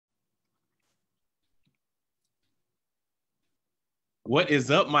What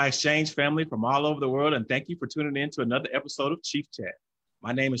is up, my exchange family from all over the world, and thank you for tuning in to another episode of Chief Chat.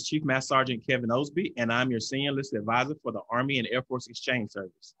 My name is Chief Master Sergeant Kevin Osby, and I'm your Senior Enlisted Advisor for the Army and Air Force Exchange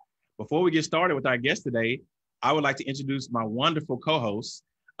Service. Before we get started with our guest today, I would like to introduce my wonderful co-hosts.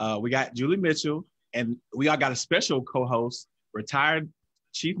 We got Julie Mitchell, and we all got a special co-host, retired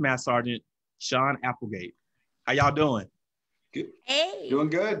Chief Master Sergeant Sean Applegate. How y'all doing? Good. Hey. Doing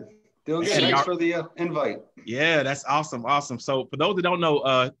good. Doing good. Hey, Thanks for the invite. Yeah, that's awesome. Awesome. So for those that don't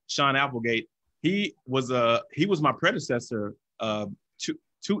know, Sean Applegate, he was my predecessor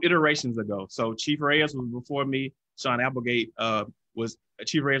two iterations ago. So Chief Reyes was before me. Sean Applegate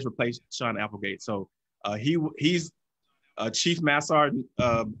Chief Reyes replaced Sean Applegate. So he's Chief Master Sergeant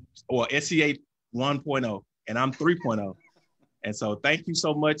or SCA 1.0, and I'm 3.0. And so thank you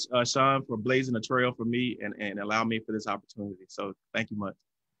so much, Sean, for blazing a trail for me and allowing me for this opportunity. So thank you much.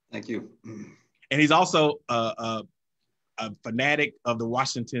 Thank you. And he's also a fanatic of the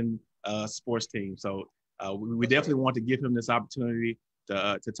Washington sports team. So we definitely want to give him this opportunity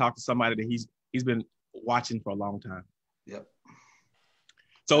to talk to somebody that he's been watching for a long time. Yep.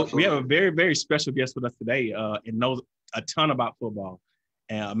 So Absolutely. we have a very, very special guest with us today and knows a ton about football.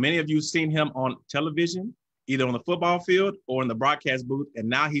 And many of you have seen him on television, either on the football field or in the broadcast booth. And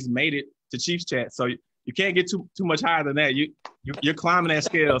now he's made it to Chiefs Chat. So you can't get too much higher than that. You're climbing that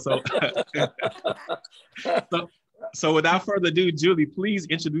scale. So without further ado, Julie, please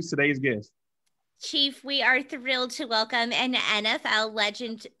introduce today's guest. Chief, we are thrilled to welcome an NFL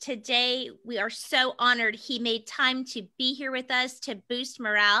legend today. We are so honored he made time to be here with us to boost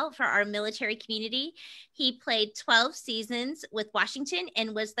morale for our military community. He played 12 seasons with Washington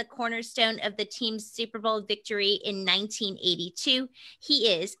and was the cornerstone of the team's Super Bowl victory in 1982. He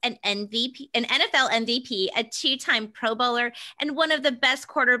is an NFL MVP, a two-time Pro Bowler, and one of the best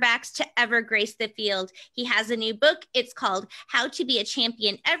quarterbacks to ever grace the field. He has a new book. It's called How to Be a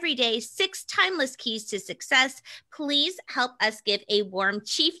Champion Every Day, 6 Timeless Keys to Success. Please help us give a warm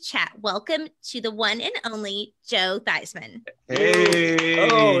Chief Chat welcome to the one and only Joe Theismann. Hey.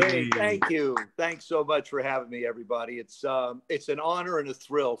 Oh, hey, thank you. Thanks so much for having me, everybody. It's an honor and a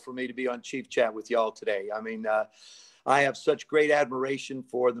thrill for me to be on Chief Chat with y'all today. I mean, I have such great admiration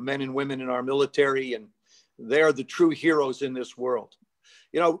for the men and women in our military, and they're the true heroes in this world.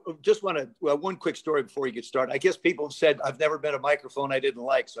 You know, just want to, one quick story before you get started. I guess people have said I've never been a microphone I didn't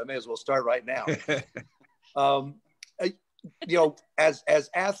like, so I may as well start right now. You know, as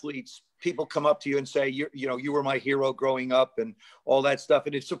athletes, people come up to you and say, you were my hero growing up and all that stuff.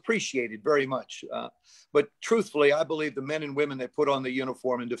 And it's appreciated very much. But truthfully, I believe the men and women that put on the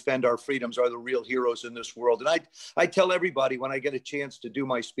uniform and defend our freedoms are the real heroes in this world. And I tell everybody when I get a chance to do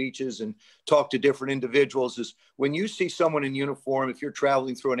my speeches and talk to different individuals is when you see someone in uniform, if you're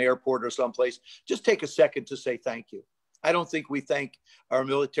traveling through an airport or someplace, just take a second to say thank you. I don't think we thank our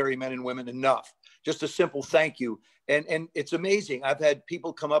military men and women enough. Just a simple thank you. And it's amazing. I've had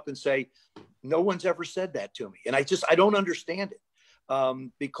people come up and say, no one's ever said that to me. And I don't understand it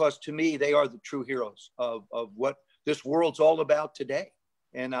because to me, they are the true heroes of what this world's all about today.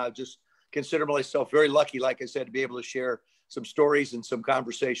 And I just consider myself very lucky, like I said, to be able to share some stories and some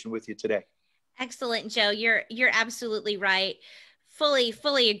conversation with you today. Excellent, Joe. You're absolutely right.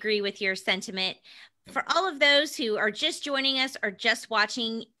 Fully agree with your sentiment. For all of those who are just joining us or just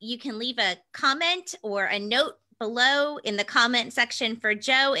watching, you can leave a comment or a note below in the comment section for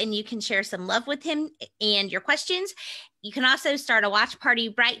Joe, and you can share some love with him and your questions. You can also start a watch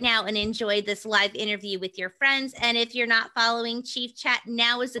party right now and enjoy this live interview with your friends. And if you're not following Chief Chat,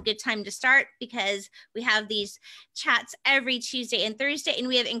 now is a good time to start because we have these chats every Tuesday and Thursday, and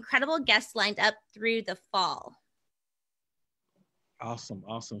we have incredible guests lined up through the fall. Awesome.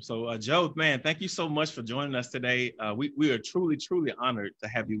 So, Joe, man, thank you so much for joining us today. We are truly honored to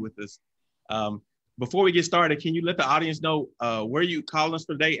have you with us. Before we get started, can you let the audience know where you calling us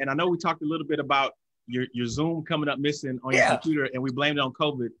today? And I know we talked a little bit about your Zoom coming up missing on your computer, and we blamed it on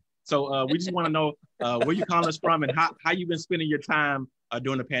COVID. So we just want to know where you calling us from and how you've been spending your time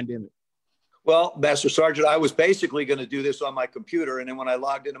during the pandemic. Well, Master Sergeant, I was basically going to do this on my computer, and then when I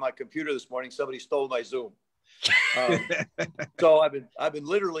logged into my computer this morning, somebody stole my Zoom. So I've been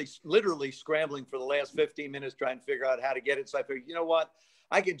literally scrambling for the last 15 minutes trying to figure out how to get it. So I figured, you know what,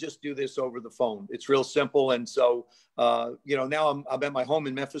 I can just do this over the phone. It's real simple. And so, now I'm at my home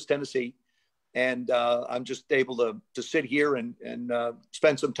in Memphis, Tennessee, and I'm just able to sit here and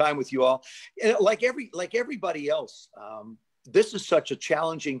spend some time with you all. And like everybody else, this is such a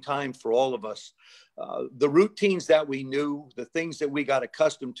challenging time for all of us. The routines that we knew, the things that we got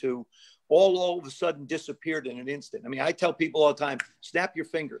accustomed to, all of a sudden disappeared in an instant. I mean, I tell people all the time, snap your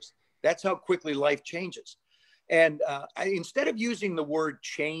fingers. That's how quickly life changes. And instead of using the word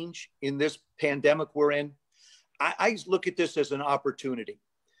change in this pandemic we're in, I look at this as an opportunity.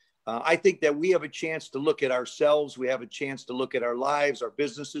 I think that we have a chance to look at ourselves. We have a chance to look at our lives, our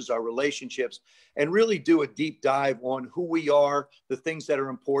businesses, our relationships, and really do a deep dive on who we are, the things that are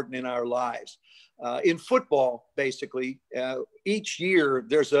important in our lives. In football, basically, each year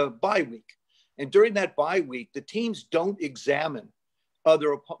there's a bye week. And during that bye week, the teams don't examine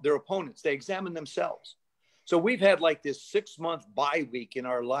their opponents. They examine themselves. So we've had like this 6-month bye week in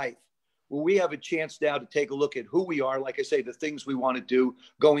our life, where we have a chance now to take a look at who we are, like I say, the things we want to do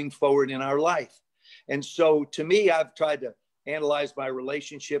going forward in our life. And so to me, I've tried to analyze my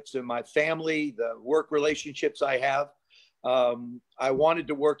relationships in my family, the work relationships I have. I wanted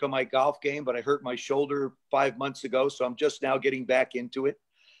to work on my golf game, but I hurt my shoulder 5 months ago. So I'm just now getting back into it.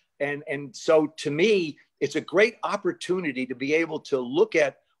 And so to me, it's a great opportunity to be able to look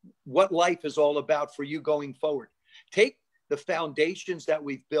at what life is all about for you going forward. Take the foundations that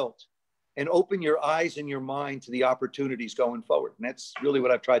we've built and open your eyes and your mind to the opportunities going forward. And that's really what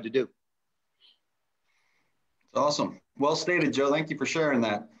I've tried to do. Awesome. Well stated, Joe. Thank you for sharing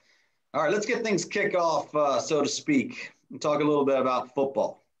that. All right, let's get things kicked off, so to speak, and talk a little bit about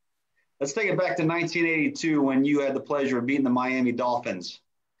football. Let's take it back to 1982 when you had the pleasure of beating the Miami Dolphins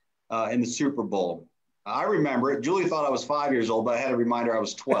in the Super Bowl. I remember it. Julie thought I was 5 years old, but I had a reminder I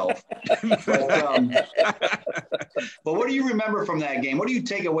was 12. But what do you remember from that game? What do you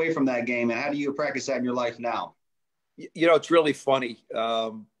take away from that game, and how do you practice that in your life now? You know, it's really funny,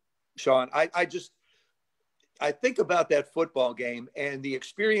 Sean. I think about that football game and the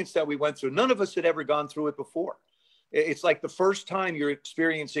experience that we went through. None of us had ever gone through it before. It's like the first time you're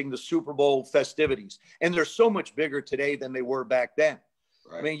experiencing the Super Bowl festivities, and they're so much bigger today than they were back then.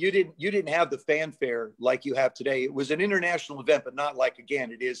 Right. I mean, you didn't have the fanfare like you have today. It was an international event, but not like,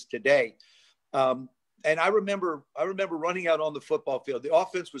 again, it is today. And I remember running out on the football field. The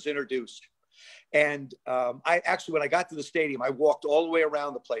offense was introduced. And I actually, when I got to the stadium, I walked all the way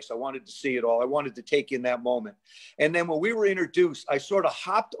around the place. I wanted to see it all. I wanted to take in that moment. And then when we were introduced, I sort of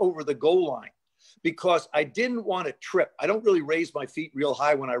hopped over the goal line because I didn't want to trip. I don't really raise my feet real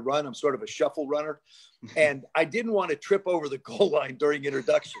high when I run. I'm sort of a shuffle runner. And I didn't want to trip over the goal line during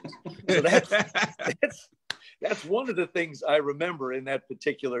introductions. So that's one of the things I remember in that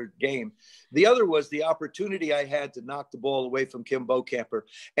particular game. The other was the opportunity I had to knock the ball away from Kim Bokamper.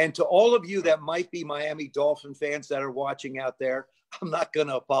 And to all of you that might be Miami Dolphin fans that are watching out there, I'm not going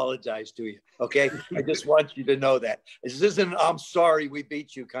to apologize to you, okay? I just want you to know that. This isn't I'm sorry we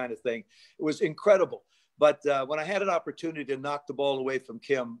beat you kind of thing. It was incredible. But when I had an opportunity to knock the ball away from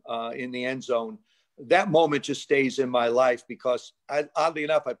Kim in the end zone, that moment just stays in my life because, oddly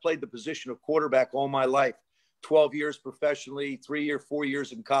enough, I played the position of quarterback all my life. 12 years professionally, 3 or 4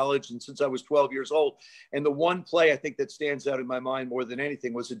 years in college, and since I was 12 years old. And the one play I think that stands out in my mind more than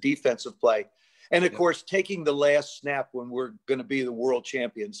anything was a defensive play. And of course, taking the last snap when we're going to be the world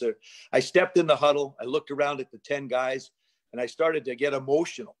champions. I stepped in the huddle, I looked around at the 10 guys, and I started to get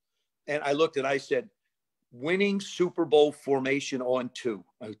emotional. And I looked and I said, winning Super Bowl formation on 2.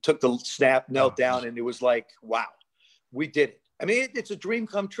 I took the snap, knelt down, and it was like, wow, we did it. I mean, it's a dream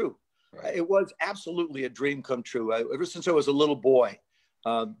come true. Right. It was absolutely a dream come true. Ever since I was a little boy,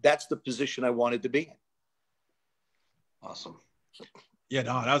 that's the position I wanted to be in. Awesome. Yeah,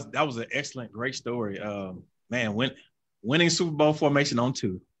 no, that was an excellent, great story. Man, winning Super Bowl formation on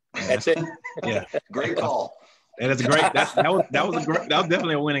 2. That's it. Yeah, great call. That is a great. That was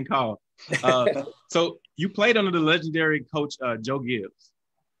definitely a winning call. So you played under the legendary coach Joe Gibbs.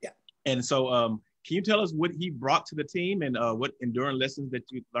 Yeah. And so, can you tell us what he brought to the team and what enduring lessons that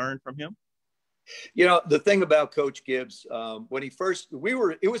you learned from him? You know, the thing about Coach Gibbs, when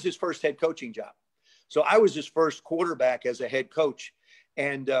it was his first head coaching job. So I was his first quarterback as a head coach.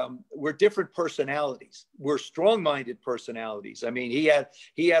 And we're different personalities. We're strong-minded personalities. I mean, he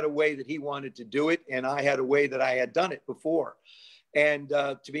had a way that he wanted to do it, and I had a way that I had done it before. And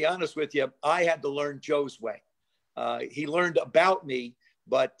to be honest with you, I had to learn Joe's way. He learned about me,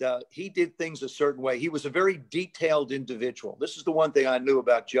 but he did things a certain way. He was a very detailed individual. This is the one thing I knew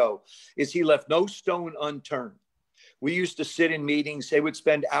about Joe, is he left no stone unturned. We used to sit in meetings. They would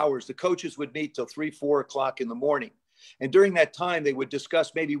spend hours. The coaches would meet till 3, 4 o'clock in the morning. And during that time, they would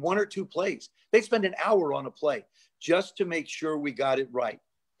discuss maybe 1 or 2 plays. They'd spend an hour on a play just to make sure we got it right.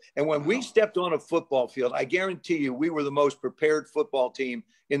 And when we stepped on a football field, I guarantee you, we were the most prepared football team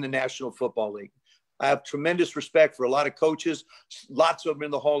in the National Football League. I have tremendous respect for a lot of coaches, lots of them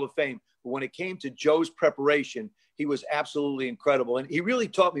in the Hall of Fame. But when it came to Joe's preparation, he was absolutely incredible. And he really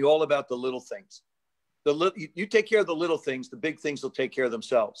taught me all about the little things. You take care of the little things, the big things will take care of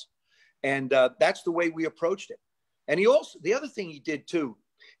themselves. And that's the way we approached it. And he also, the other thing he did too,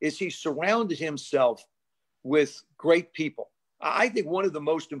 is he surrounded himself with great people. I think one of the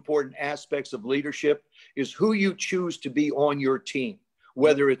most important aspects of leadership is who you choose to be on your team,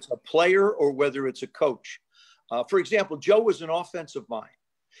 whether it's a player or whether it's a coach. For example, Joe was an offensive mind.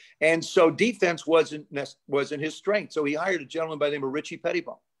 And so defense wasn't his strength. So he hired a gentleman by the name of Richie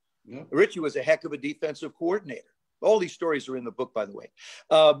Pettibone. Yeah. Richie was a heck of a defensive coordinator. All these stories are in the book, by the way.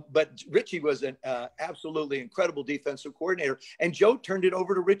 But Richie was an absolutely incredible defensive coordinator. And Joe turned it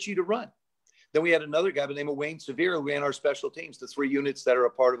over to Richie to run. Then we had another guy by the name of Wayne Severe who ran our special teams, the 3 units that are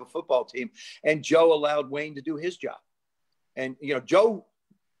a part of a football team. And Joe allowed Wayne to do his job. And, you know, Joe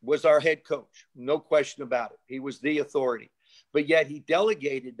was our head coach. No question about it. He was the authority. But yet he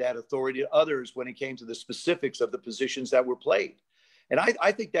delegated that authority to others when it came to the specifics of the positions that were played. And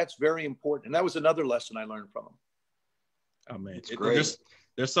I think that's very important. And that was another lesson I learned from him. Oh, man. It's great.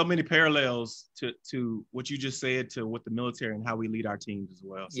 There's so many parallels to what you just said to what the military and how we lead our teams as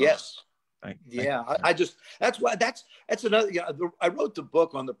well. So, yes. That's another, I wrote the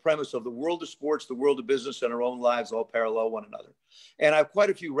book on the premise of the world of sports, the world of business, and our own lives all parallel one another. And I have quite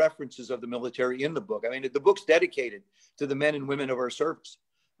a few references of the military in the book. I mean, the book's dedicated to the men and women of our service.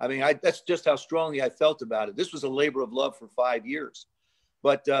 I mean, that's just how strongly I felt about it. This was a labor of love for 5 years.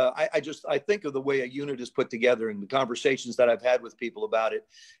 But I think of the way a unit is put together and the conversations that I've had with people about it.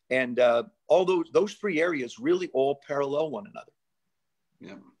 And all those 3 areas really all parallel one another.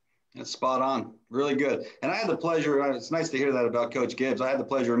 Yeah. That's spot on. Really good. And I had the pleasure, it's nice to hear that about Coach Gibbs. I had the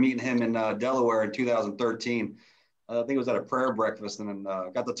pleasure of meeting him in Delaware in 2013. I think it was at a prayer breakfast, and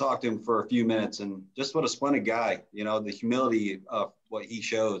got to talk to him for a few minutes. And just what a splendid guy, you know, the humility of what he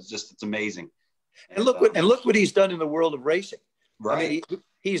shows, just it's amazing. And look what he's done in the world of racing. Right. I mean,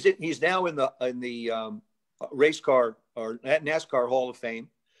 he's now in the race car or NASCAR Hall of Fame.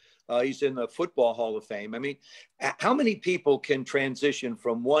 He's in the Football Hall of Fame. I mean, how many people can transition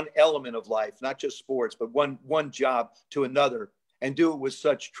from one element of life, not just sports, but one job to another, and do it with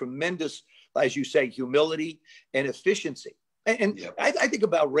such tremendous, as you say, humility and efficiency? And yep. I think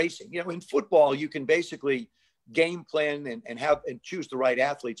about racing. You know, in football, you can basically game plan and choose the right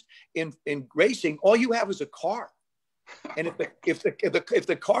athletes. In racing, all you have is a car, and if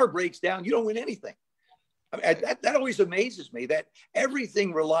the car breaks down, you don't win anything. I mean, that always amazes me, that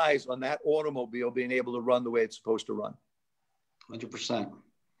everything relies on that automobile being able to run the way it's supposed to run. 100%.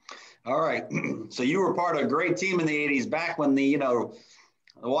 All right. So you were part of a great team in the 80s, back when the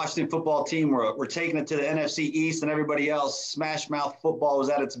Washington football team were taking it to the NFC East and everybody else, smash mouth football was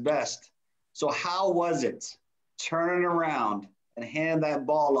at its best. So how was it turning around and hand that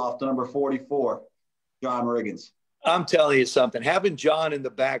ball off to number 44, John Riggins? I'm telling you something. Having John in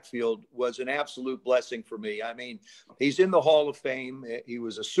the backfield was an absolute blessing for me. I mean, he's in the Hall of Fame. He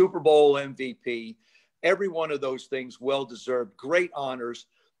was a Super Bowl MVP. Every one of those things well-deserved, great honors.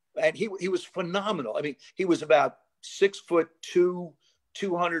 And he was phenomenal. I mean, he was about 6'2",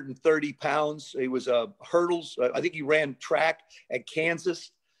 230 pounds. He was hurdles. I think he ran track at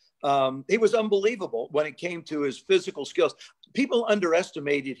Kansas. He was unbelievable when it came to his physical skills. People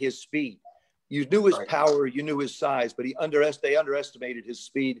underestimated his speed. You knew his power, you knew his size, but they underestimated his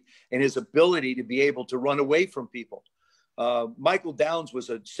speed and his ability to be able to run away from people. Michael Downs was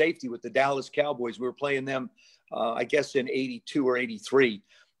a safety with the Dallas Cowboys. We were playing them, I guess, in 82 or 83.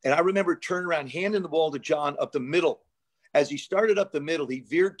 And I remember turning around, handing the ball to John up the middle. As he started up the middle, he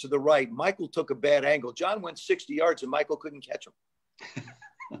veered to the right. Michael took a bad angle. John went 60 yards and Michael couldn't catch him.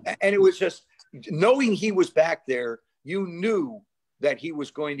 And it was just knowing he was back there, you knew that he was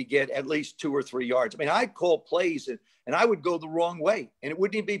going to get at least 2 or 3 yards. I mean, I'd call plays and I would go the wrong way and it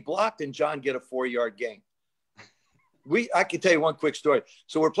wouldn't even be blocked and John get a 4-yard gain. I can tell you one quick story.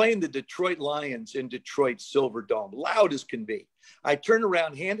 So we're playing the Detroit Lions in Detroit Silverdome, loud as can be. I turned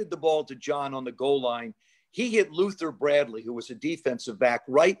around, handed the ball to John on the goal line. He hit Luther Bradley, who was a defensive back,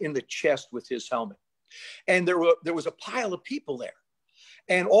 right in the chest with his helmet. And there was a pile of people there.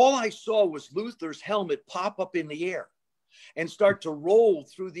 And all I saw was Luther's helmet pop up in the air and start to roll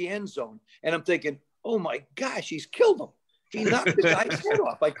through the end zone. And I'm thinking, oh my gosh, he's killed him. He knocked the guy's head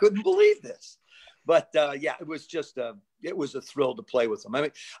off. I couldn't believe this. But yeah, it was just it was a thrill to play with him. I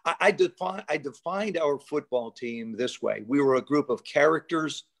mean, I defined our football team this way. We were a group of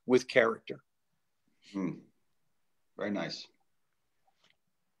characters with character. Very nice.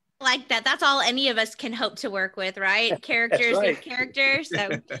 Like that. That's all any of us can hope to work with, right? Characters right. with characters. So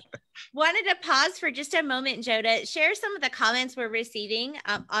wanted to pause for just a moment, Joe, to share some of the comments we're receiving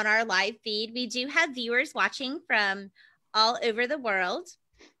on our live feed. We do have viewers watching from all over the world.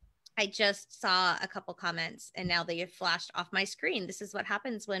 I just saw a couple comments and now they have flashed off my screen. This is what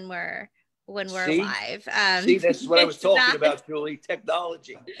happens when we're live. See, this is what I was talking about, Julie.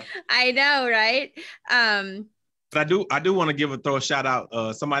 Technology. I know, right? But I do want to throw a shout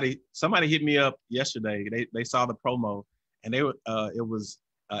out. Somebody hit me up yesterday. They saw the promo, and it was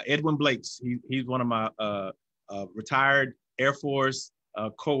Edwin Blakes. He's one of my retired Air Force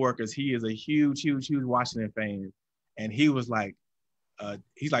coworkers. He is a huge Washington fan, and he was like,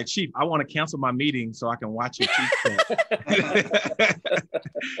 he's like, Chief, I want to cancel my meeting so I can watch your Chiefs.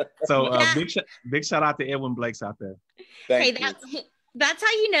 So big shout out to Edwin Blakes out there. Thank you. That's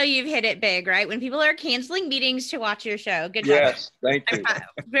how you know you've hit it big, right? When people are canceling meetings to watch your show. Good job. Yes, thank you.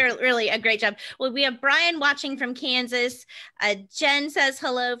 Really a great job. Well, we have Brian watching from Kansas. Jen says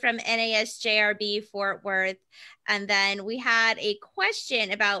hello from NASJRB Fort Worth. And then we had a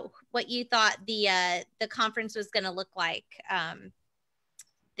question about what you thought the conference was going to look like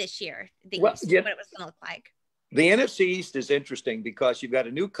this year. What it was going to look like. The NFC East is interesting because you've got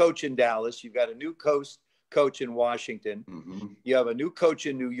a new coach in Dallas. You've got a new coach in Washington. Mm-hmm. You have a new coach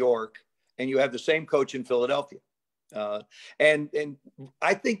in New York, and you have the same coach in Philadelphia. And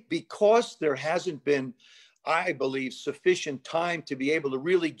I think because there hasn't been, I believe, sufficient time to be able to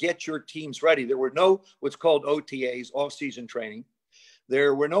really get your teams ready. There were no what's called OTAs, off-season training.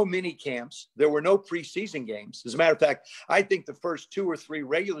 There were no mini camps. There were no preseason games. As a matter of fact, I think the first 2 or 3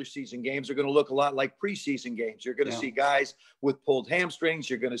 regular season games are going to look a lot like preseason games. You're going to see guys with pulled hamstrings.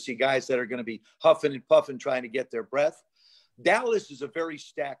 You're going to see guys that are going to be huffing and puffing trying to get their breath. Dallas is a very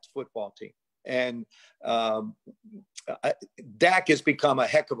stacked football team. And Dak has become a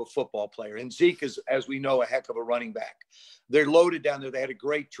heck of a football player. And Zeke is, as we know, a heck of a running back. They're loaded down there. They had a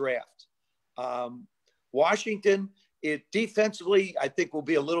great draft. Washington, defensively, I think will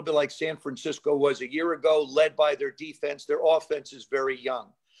be a little bit like San Francisco was a year ago, led by their defense. Their offense is very young.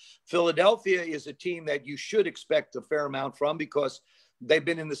 Philadelphia is a team that you should expect a fair amount from because they've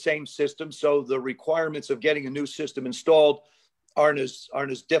been in the same system. So the requirements of getting a new system installed aren't as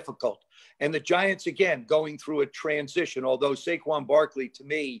difficult. And the Giants, again, going through a transition, although Saquon Barkley, to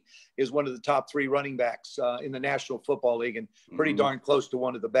me, is one of the top 3 running backs in the National Football League and pretty darn close to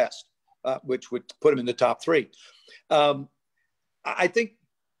one of the best, which would put him in the top 3. I think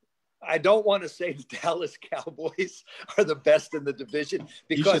I don't want to say the Dallas Cowboys are the best in the division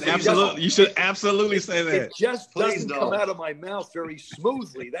because you should absolutely say that. It just doesn't come out of my mouth very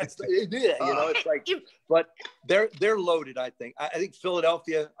smoothly. That's it's like, but they're loaded. I think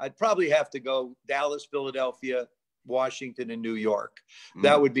Philadelphia. I'd probably have to go Dallas, Philadelphia, Washington, and New York.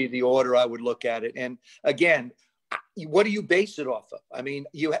 That would be the order I would look at it. And again, what do you base it off of? I mean,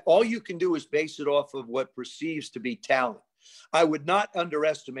 all you can do is base it off of what perceives to be talent. I would not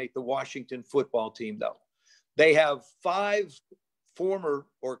underestimate the Washington football team, though. They have 5 former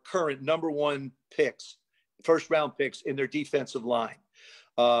or current number 1 picks, first-round picks in their defensive line.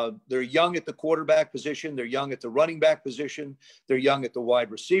 They're young at the quarterback position. They're young at the running back position. They're young at the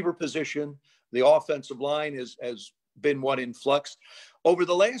wide receiver position. The offensive line has been one in flux. Over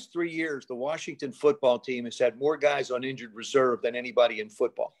the last 3 years, the Washington football team has had more guys on injured reserve than anybody in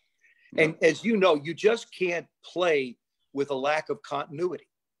football. And as you know, you just can't play with a lack of continuity.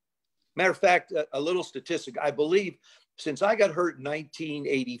 Matter of fact, a little statistic, I believe since I got hurt in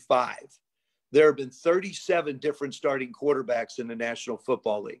 1985, there have been 37 different starting quarterbacks in the National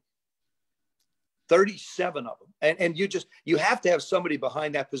Football League. 37 of them. And you have to have somebody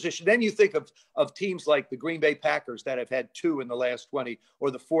behind that position. Then you think of teams like the Green Bay Packers that have had 2 in the last 20,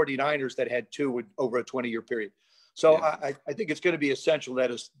 or the 49ers that had 2 over a 20-year period. So I think it's going to be essential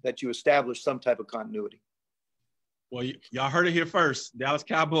that you establish some type of continuity. Well, y'all heard it here first. Dallas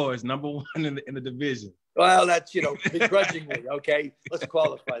Cowboys, number 1 in the division. Well, that's, begrudgingly, okay? Let's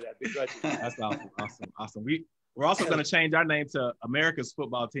qualify that, begrudgingly. That's awesome. We're also going to change our name to America's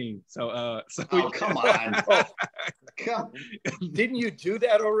Football Team. So come on. Didn't you do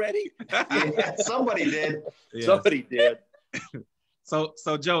that already? Yeah, somebody did. Yes. Somebody did. So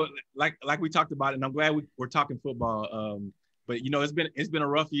Joe, like we talked about, and I'm glad we're talking football. But it's been a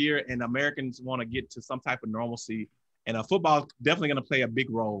rough year, and Americans want to get to some type of normalcy, and football is definitely going to play a big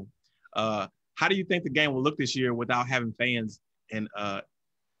role. How do you think the game will look this year without having fans in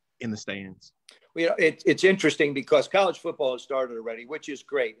the stands? Well, it's interesting because college football has started already, which is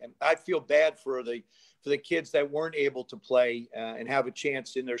great, and I feel bad for the kids that weren't able to play and have a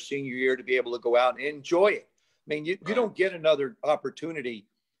chance in their senior year to be able to go out and enjoy it. I mean, you don't get another opportunity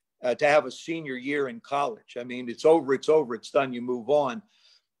to have a senior year in college. I mean, it's over, it's done, you move on.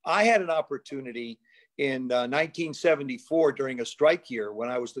 I had an opportunity in 1974 during a strike year when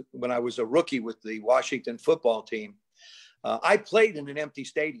I was a rookie with the Washington football team. I played in an empty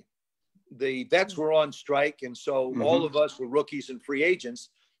stadium. the vets were on strike. And so all of us were rookies and free agents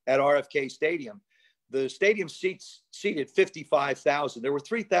at RFK Stadium. The stadium seated 55,000. There were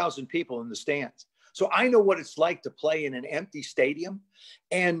 3,000 people in the stands. So I know what it's like to play in an empty stadium.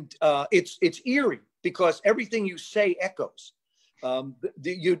 And it's eerie because everything you say echoes. And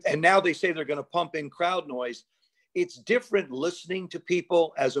now they say they're going to pump in crowd noise. It's different listening to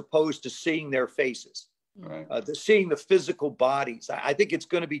people as opposed to seeing their faces. Right. Seeing the physical bodies. I think it's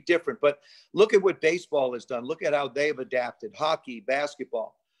going to be different. But look at what baseball has done. Look at how they've adapted. Hockey,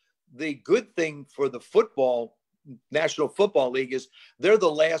 basketball. The good thing for the football, National Football League, is they're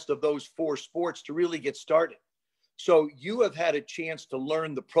the last of those 4 sports to really get started. So you have had a chance to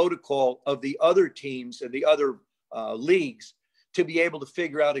learn the protocol of the other teams and the other leagues to be able to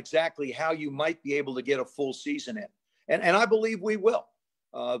figure out exactly how you might be able to get a full season in. And I believe we will.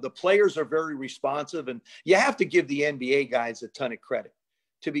 The players are very responsive, and you have to give the NBA guys a ton of credit.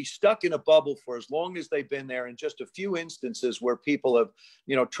 To be stuck in a bubble for as long as they've been there, in just a few instances where people have,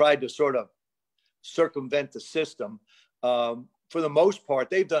 tried to sort of circumvent the system, for the most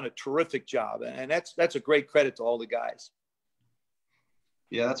part, they've done a terrific job. And that's a great credit to all the guys.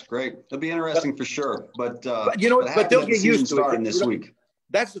 Yeah, that's great. It'll be interesting for sure. But they'll get used to it this week.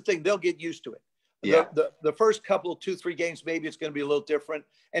 That's the thing. They'll get used to it. Yeah. The first couple, 2-3 games, maybe it's going to be a little different.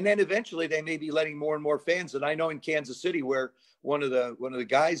 And then eventually they may be letting more and more fans. And I know in Kansas City, where one of the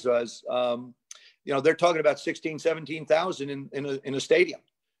guys was, they're talking about 16, 17,000 in a stadium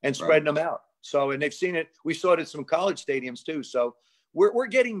and spreading them out. So, and they've seen it. We saw it at some college stadiums too. So we're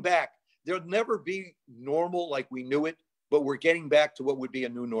getting back. There'll never be normal like we knew it, but we're getting back to what would be a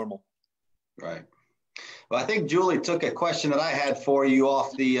new normal. Right. Well, I think Julie took a question that I had for you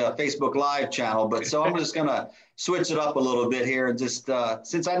off the Facebook Live channel, but so I'm just going to switch it up a little bit here. And just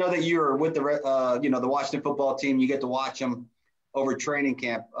since I know that you're with the Washington football team, you get to watch them over training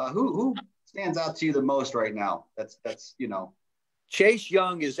camp. Who stands out to you the most right now? That's Chase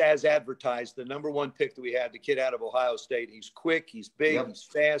Young is, as advertised, the number 1 pick that we had, the kid out of Ohio State. He's quick, he's big, he's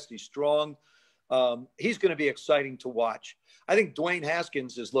fast, he's strong. He's going to be exciting to watch. I think Dwayne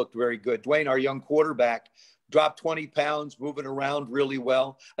Haskins has looked very good. Dwayne, our young quarterback, dropped 20 pounds, moving around really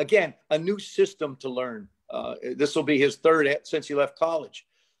well. Again, a new system to learn. This will be his 3rd since he left college.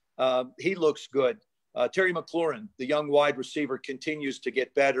 He looks good. Terry McLaurin, the young wide receiver, continues to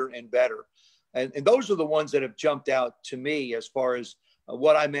get better and better. And those are the ones that have jumped out to me as far as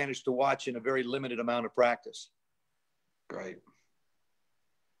what I managed to watch in a very limited amount of practice. Great.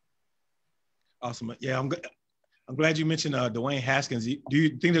 Awesome. Yeah, I'm glad you mentioned Dwayne Haskins. Do you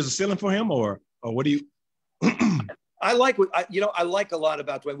think there's a ceiling for him, or what do you? I like I like a lot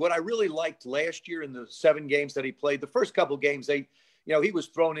about Dwayne. What I really liked last year in the 7 games that he played, the first couple of games, he was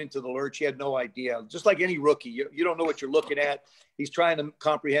thrown into the lurch. He had no idea. Just like any rookie, you don't know what you're looking at. He's trying to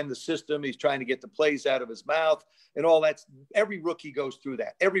comprehend the system. He's trying to get the plays out of his mouth and all that. Every rookie goes through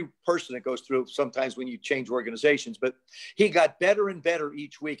that. Every person that goes through sometimes when you change organizations. But he got better and better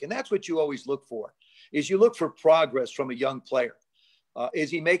each week. And that's what you always look for, is you look for progress from a young player. Is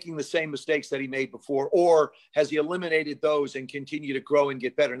he making the same mistakes that he made before, or has he eliminated those and continue to grow and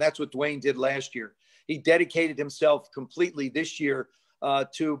get better? And that's what Dwayne did last year. He dedicated himself completely this year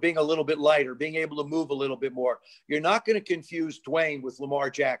to being a little bit lighter, being able to move a little bit more. You're not going to confuse Dwayne with Lamar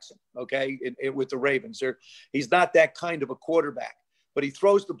Jackson, okay, with the Ravens. He's not that kind of a quarterback, but he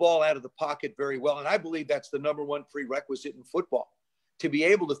throws the ball out of the pocket very well. And I believe that's the number 1 prerequisite in football, to be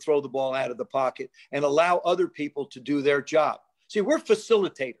able to throw the ball out of the pocket and allow other people to do their job. See, we're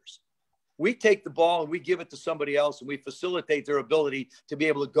facilitators. We take the ball and we give it to somebody else, and we facilitate their ability to be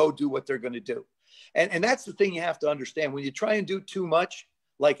able to go do what they're going to do. And that's the thing you have to understand. When you try and do too much,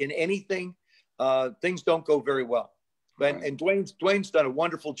 like in anything, things don't go very well. Right. And Dwayne's done a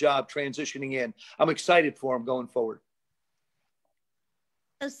wonderful job transitioning in. I'm excited for him going forward.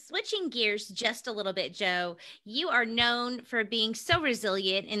 So switching gears just a little bit, Joe, you are known for being so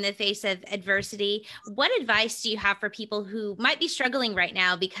resilient in the face of adversity. What advice do you have for people who might be struggling right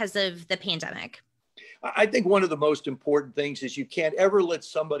now because of the pandemic? I think one of the most important things is you can't ever let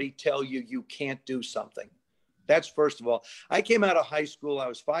somebody tell you you can't do something. That's first of all. I came out of high school. I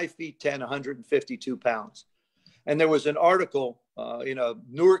was 5 feet 10, 152 pounds. And there was an article in a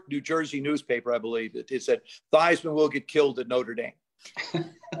Newark, New Jersey newspaper, I believe. It said, Theismann will get killed at Notre Dame.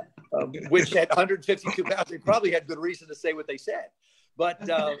 Which at 152 pounds, they probably had good reason to say what they said. But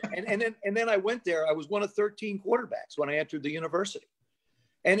and then I went there. I was one of 13 quarterbacks when I entered the university.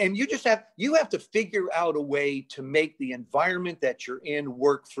 And you just have to figure out a way to make the environment that you're in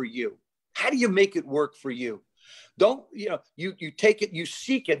work for you. How do you make it work for you? Don't, you take it, you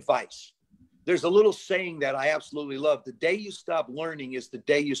seek advice. There's a little saying that I absolutely love. The day you stop learning is the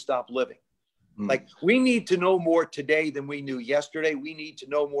day you stop living. Like, we need to know more today than we knew yesterday. We need to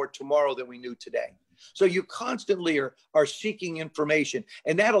know more tomorrow than we knew today. So you constantly are seeking information,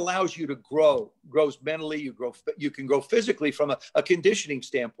 and that allows you to grows mentally. You can grow physically from a conditioning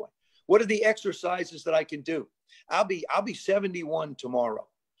standpoint. What are the exercises that I can do? I'll be 71 tomorrow.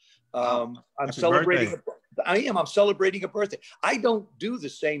 I'm celebrating. I'm celebrating a birthday. I don't do the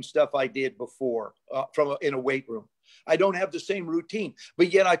same stuff I did before in a weight room. I don't have the same routine,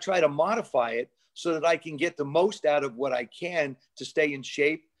 but yet I try to modify it so that I can get the most out of what I can to stay in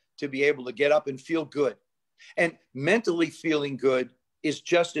shape, to be able to get up and feel good. And mentally feeling good is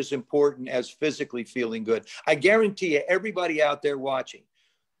just as important as physically feeling good. I guarantee you, everybody out there watching,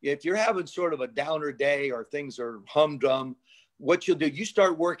 if you're having sort of a downer day or things are humdrum, what you'll do, you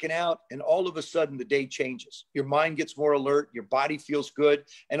start working out, and all of a sudden the day changes. Your mind gets more alert, your body feels good,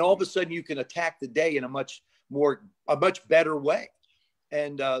 and all of a sudden you can attack the day in a much better way.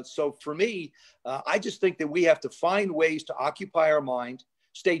 And so for me, I just think that we have to find ways to occupy our mind,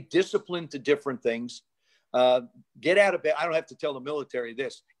 stay disciplined to different things, get out of bed. I don't have to tell the military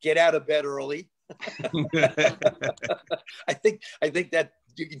this, get out of bed early. I think that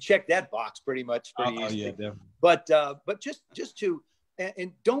you can check that box pretty much. Pretty easily. Yeah, definitely. But just to,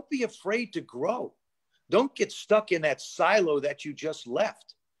 and don't be afraid to grow. Don't get stuck in that silo that you just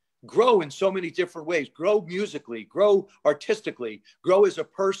left. Grow in so many different ways. Grow musically, grow artistically, grow as a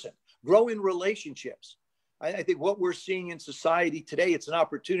person, grow in relationships. I think what we're seeing in society today, it's an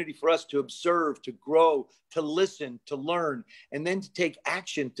opportunity for us to observe, to grow, to listen, to learn, and then to take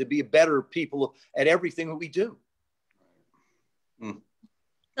action to be better people at everything that we do.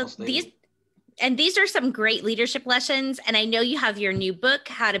 So these are some great leadership lessons. And I know you have your new book,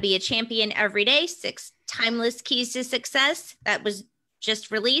 How to Be a Champion Every Day, 6 Timeless Keys to Success, that was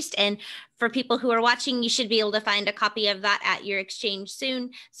just released. And for people who are watching, you should be able to find a copy of that at your exchange soon.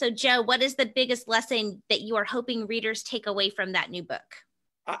 So Joe, what is the biggest lesson that you are hoping readers take away from that new book?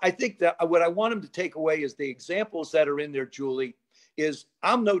 I think that what I want them to take away is the examples that are in there, Julie, is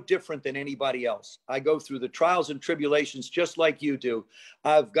I'm no different than anybody else. I go through the trials and tribulations just like you do.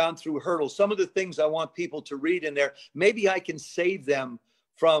 I've gone through hurdles. Some of the things I want people to read in there, maybe I can save them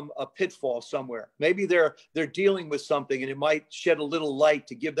from a pitfall somewhere. Maybe they're dealing with something, and it might shed a little light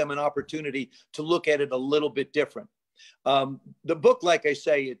to give them an opportunity to look at it a little bit different. The book, like I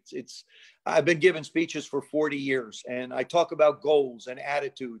say, I've been giving speeches for 40 years, and I talk about goals and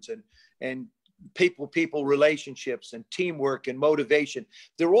attitudes and people relationships and teamwork and motivation.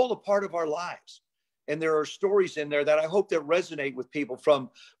 They're all a part of our lives. And there are stories in there that I hope that resonate with people from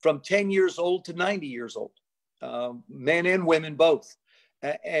 10 years old to 90 years old, men and women both.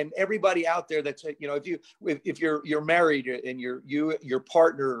 And everybody out there that's, you know, if you're married and your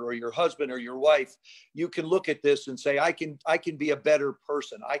partner or your husband or your wife, you can look at this and say, I can be a better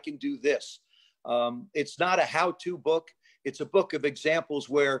person. I can do this. It's not a how-to book. It's a book of examples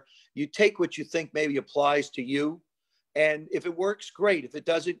where you take what you think maybe applies to you. And if it works, great. If it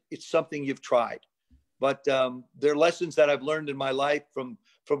doesn't, it's something you've tried. But there are lessons that I've learned in my life from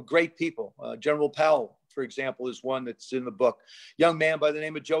great people. General Powell, for example, is one that's in the book. Young man by the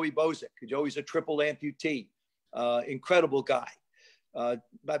name of Joey Bozick. Joey's a triple amputee, incredible guy. I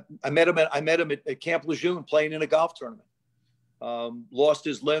met him at Camp Lejeune playing in a golf tournament. Lost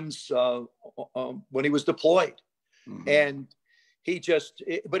his limbs when he was deployed, and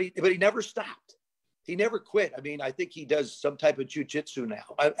but he never stopped. He never quit. I mean, I think he does some type of jujitsu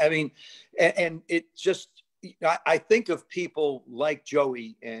now. I mean, and it just. I think of people like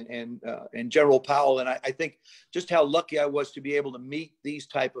Joey and General Powell, and I think just how lucky I was to be able to meet these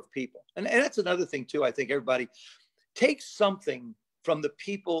type of people. And that's another thing too. I think everybody take something from the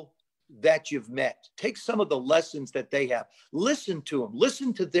people that you've met. Take some of the lessons that they have. Listen to them.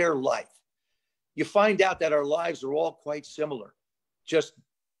 Listen to their life. You find out that our lives are all quite similar, just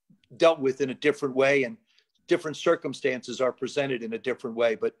dealt with in a different way, and different circumstances are presented in a different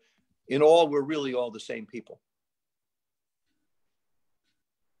way. But in all, we're really all the same people.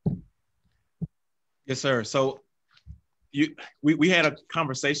 Yes, sir. So we had a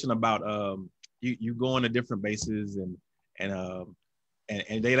conversation about you going to different bases and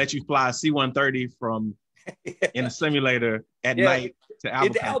they let you fly a C-130 from in a simulator at night to Albuquerque.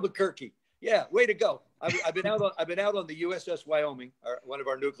 Into Albuquerque. Yeah, way to go. I've been out on the USS Wyoming, one of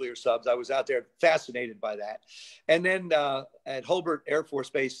our nuclear subs. I was out there, fascinated by that. And then at Hobart Air Force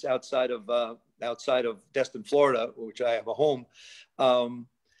Base outside of Destin, Florida, which I have a home,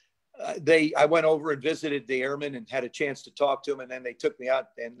 I went over and visited the airmen and had a chance to talk to them. And then they took me out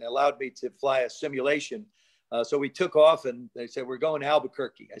and allowed me to fly a simulation So we took off, and they said, we're going to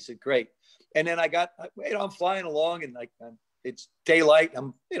Albuquerque. I said, great. And then I'm flying along, and it's daylight.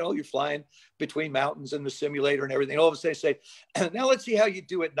 You're flying between mountains and the simulator and everything. All of a sudden they say, now let's see how you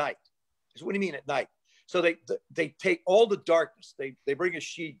do at night. I said, what do you mean at night? So they take all the darkness. They bring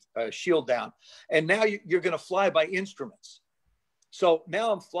a shield down, and now you're going to fly by instruments. So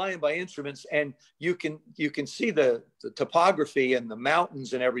now I'm flying by instruments, and you can see the topography and the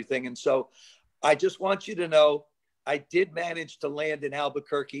mountains and everything. And so I just want you to know, I did manage to land in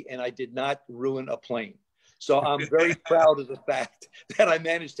Albuquerque, and I did not ruin a plane. So I'm very proud of the fact that I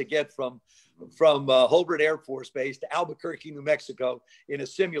managed to get from Hobart Air Force Base to Albuquerque, New Mexico in a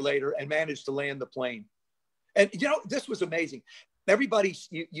simulator and managed to land the plane. And, this was amazing. Everybody,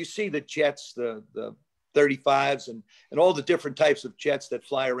 you see the jets, the 35s and all the different types of jets that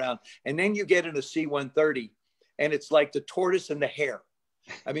fly around. And then you get in a C-130, and it's like the tortoise and the hare.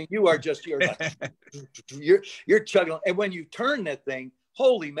 I mean, you're chugging. And when you turn that thing,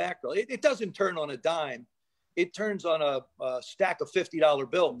 holy mackerel, it doesn't turn on a dime. It turns on a stack of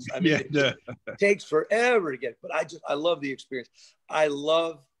 $50 bills. I mean, it takes forever to get, but I love the experience. I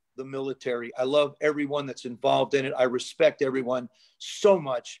love the military. I love everyone that's involved in it. I respect everyone so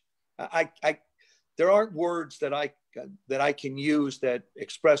much. There aren't words that I can use that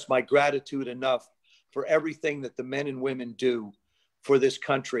express my gratitude enough for everything that the men and women do for this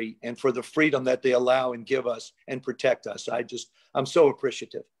country and for the freedom that they allow and give us and protect us. I'm so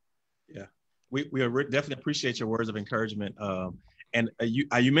appreciative. Yeah, we definitely appreciate your words of encouragement. And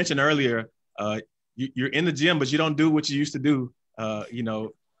you mentioned earlier, you're in the gym, but you don't do what you used to do,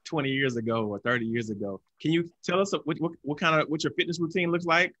 20 years ago or 30 years ago. Can you tell us what your fitness routine looks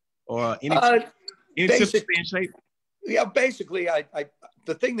like, or any tips to stay in shape? Yeah, basically,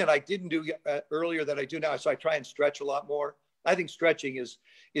 the thing that I didn't do earlier that I do now, so I try and stretch a lot more. I think stretching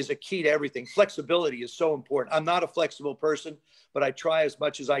is a key to everything. Flexibility is so important. I'm not a flexible person, but I try as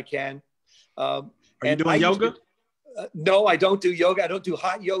much as I can. Are you doing yoga? No, I don't do yoga. I don't do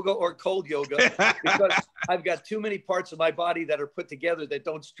hot yoga or cold yoga because I've got too many parts of my body that are put together that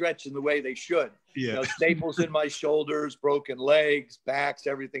don't stretch in the way they should. Yeah. Staples in my shoulders, broken legs, backs,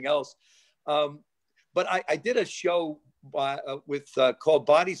 everything else. But I did a show called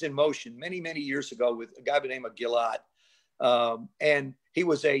Bodies in Motion many, many years ago with a guy by the name of Gilad. And he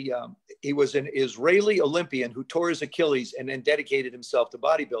was an Israeli Olympian who tore his Achilles and then dedicated himself to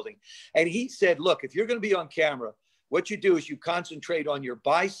bodybuilding. And he said, look, if you're going to be on camera, what you do is you concentrate on your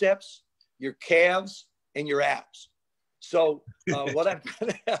biceps, your calves, and your abs. So what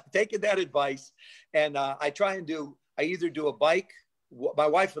I've taken that advice, and I either do a bike. My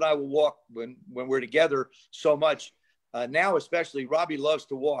wife and I will walk when we're together so much. Now, especially, Robbie loves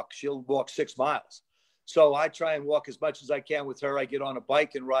to walk. She'll walk 6 miles. So I try and walk as much as I can with her. I get on a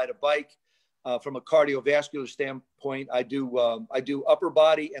bike and ride a bike. From a cardiovascular standpoint, I do upper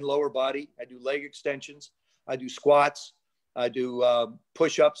body and lower body. I do leg extensions. I do squats. I do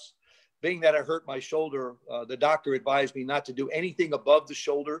push-ups. Being that I hurt my shoulder, the doctor advised me not to do anything above the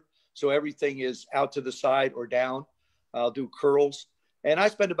shoulder. So everything is out to the side or down. I'll do curls. And I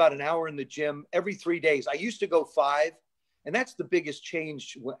spend about an hour in the gym every 3 days. I used to go 5. And that's the biggest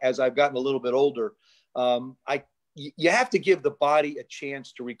change as I've gotten a little bit older. You have to give the body a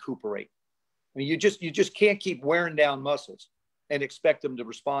chance to recuperate. I mean, you just can't keep wearing down muscles and expect them to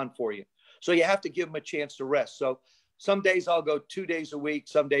respond for you. So you have to give them a chance to rest. So some days I'll go 2 days a week.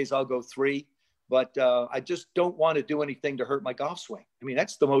 Some days I'll go 3, but I just don't want to do anything to hurt my golf swing. I mean,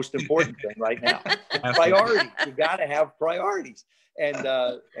 that's the most important thing right now. Priorities. You got to have priorities. And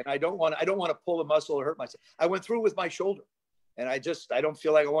I don't want to pull a muscle or hurt myself. I went through with my shoulder, and I don't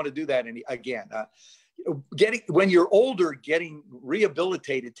feel like I want to do that again. When you're older, getting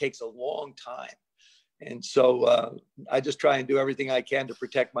rehabilitated takes a long time. And so I just try and do everything I can to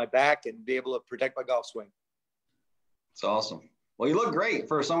protect my back and be able to protect my golf swing. It's awesome. Well, you look great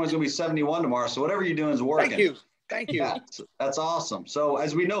for someone who's going to be 71 tomorrow. So whatever you're doing is working. Thank you. Yeah, that's awesome. So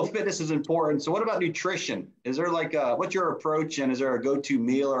as we know, fitness is important. So what about nutrition? Is there what's your approach, and is there a go-to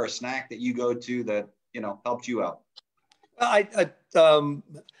meal or a snack that you go to that, helped you out?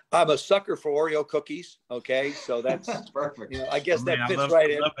 I'm a sucker for Oreo cookies. Okay. So that's perfect. I guess that fits right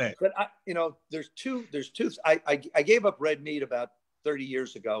in. But there's two. I gave up red meat about 30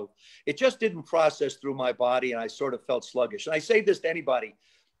 years ago. It just didn't process through my body, and I sort of felt sluggish. And I say this to anybody: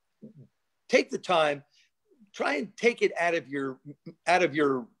 take the time, try and take it out of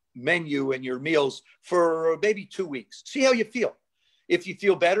your menu and your meals for maybe 2 weeks. See how you feel. If you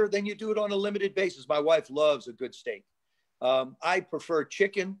feel better, then you do it on a limited basis. My wife loves a good steak. I prefer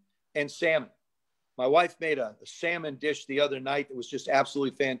chicken and salmon. My wife made a salmon dish the other night that was just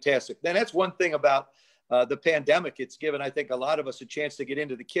absolutely fantastic. Then that's one thing about the pandemic, it's given, I think, a lot of us a chance to get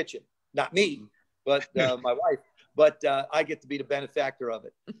into the kitchen. Not me, but my wife. But I get to be the benefactor of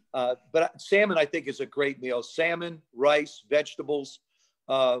it. But salmon, I think, is a great meal. Salmon, rice, vegetables,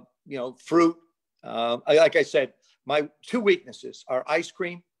 fruit. Like I said, my two weaknesses are ice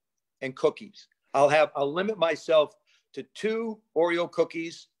cream and cookies. I'll limit myself to 2 Oreo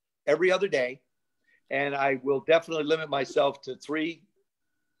cookies every other day. And I will definitely limit myself to 3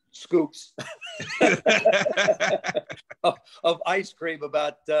 scoops of ice cream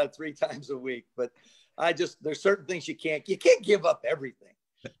about 3 times a week. But there's certain things you can't give up everything.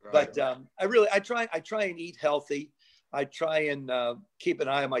 Right. But I try and eat healthy. I try and keep an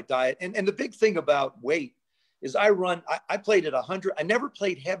eye on my diet. And the big thing about weight is I played at 100. I never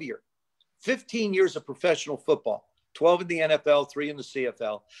played heavier. 15 years of professional football, 12 in the NFL, 3 in the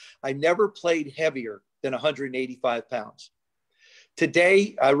CFL. I never played heavier than 185 pounds.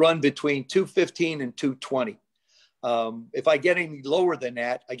 Today, I run between 215 and 220. If I get any lower than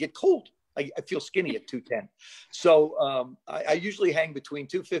that, I get cold. I feel skinny at 210. So I usually hang between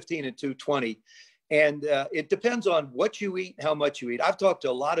 215 and 220. And it depends on what you eat and how much you eat. I've talked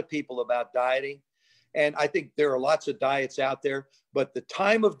to a lot of people about dieting, and I think there are lots of diets out there, but the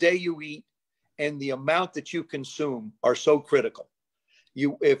time of day you eat and the amount that you consume are so critical.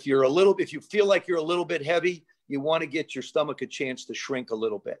 If you feel like you're a little bit heavy, you want to get your stomach a chance to shrink a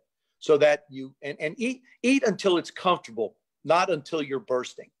little bit so that you eat until it's comfortable, not until you're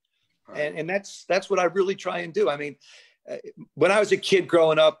bursting. Right. And that's what I really try and do. I mean, when I was a kid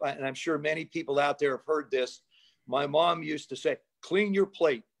growing up, and I'm sure many people out there have heard this, my mom used to say, clean your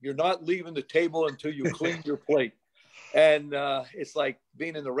plate. You're not leaving the table until you clean your plate. And it's like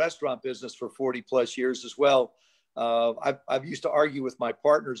being in the restaurant business for 40 plus years as well. I've used to argue with my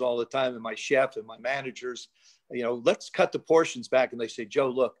partners all the time and my chef and my managers, let's cut the portions back. And they say, Joe,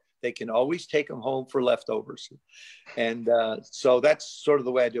 look, they can always take them home for leftovers. And so that's sort of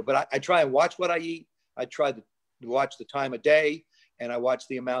the way I do it. But I try and watch what I eat. I try to watch the time of day, and I watch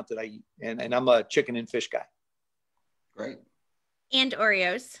the amount that I eat. And I'm a chicken and fish guy. Great. And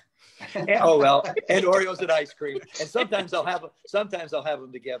Oreos. And Oreos and ice cream. And sometimes I'll have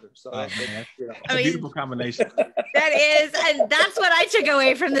them together. So a beautiful combination. That is, and that's what I took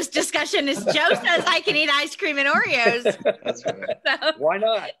away from this discussion is Joe says I can eat ice cream and Oreos. That's right. So, why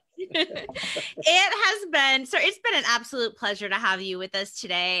not? It's been an absolute pleasure to have you with us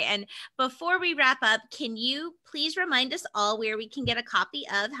today. And before we wrap up, can you please remind us all where we can get a copy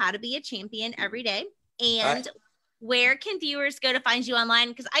of How to Be a Champion Every Day? And where can viewers go to find you online?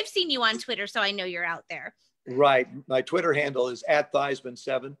 Because I've seen you on Twitter, so I know you're out there. Right. My Twitter handle is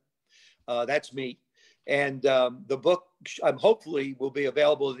 @Theismann7. That's me. And the book hopefully will be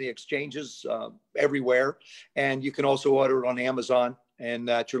available in the exchanges everywhere. And you can also order it on Amazon and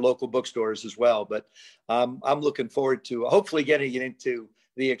at your local bookstores as well. But I'm looking forward to hopefully getting it into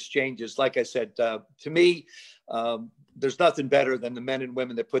the exchanges. Like I said, to me, there's nothing better than the men and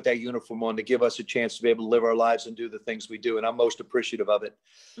women that put that uniform on to give us a chance to be able to live our lives and do the things we do. And I'm most appreciative of it.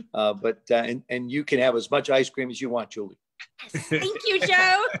 And you can have as much ice cream as you want, Julie. Yes. Thank you,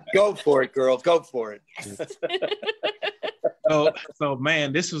 Joe. Go for it, girl. Go for it. Yes. So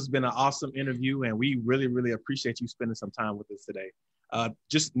man, this has been an awesome interview, and we really, really appreciate you spending some time with us today.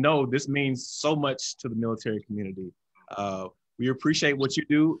 Just know this means so much to the military community. We appreciate what you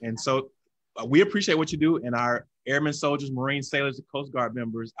do, and so we appreciate what you do, and our airmen, soldiers, Marines, sailors, and Coast Guard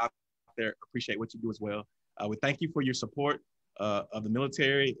members out there appreciate what you do as well. We thank you for your support of the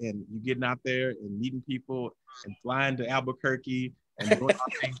military, and you getting out there and meeting people and flying to Albuquerque and doing all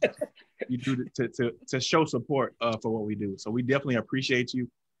things you do to show support for what we do. So we definitely appreciate you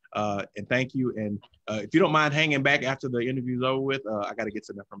and thank you. And if you don't mind hanging back after the interview's over with, I got to get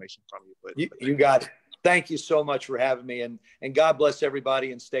some information from you. But you got it. Thank you so much for having me, and God bless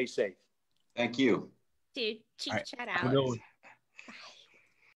everybody and stay safe. Thank you. Dude, Chief right. Chat out.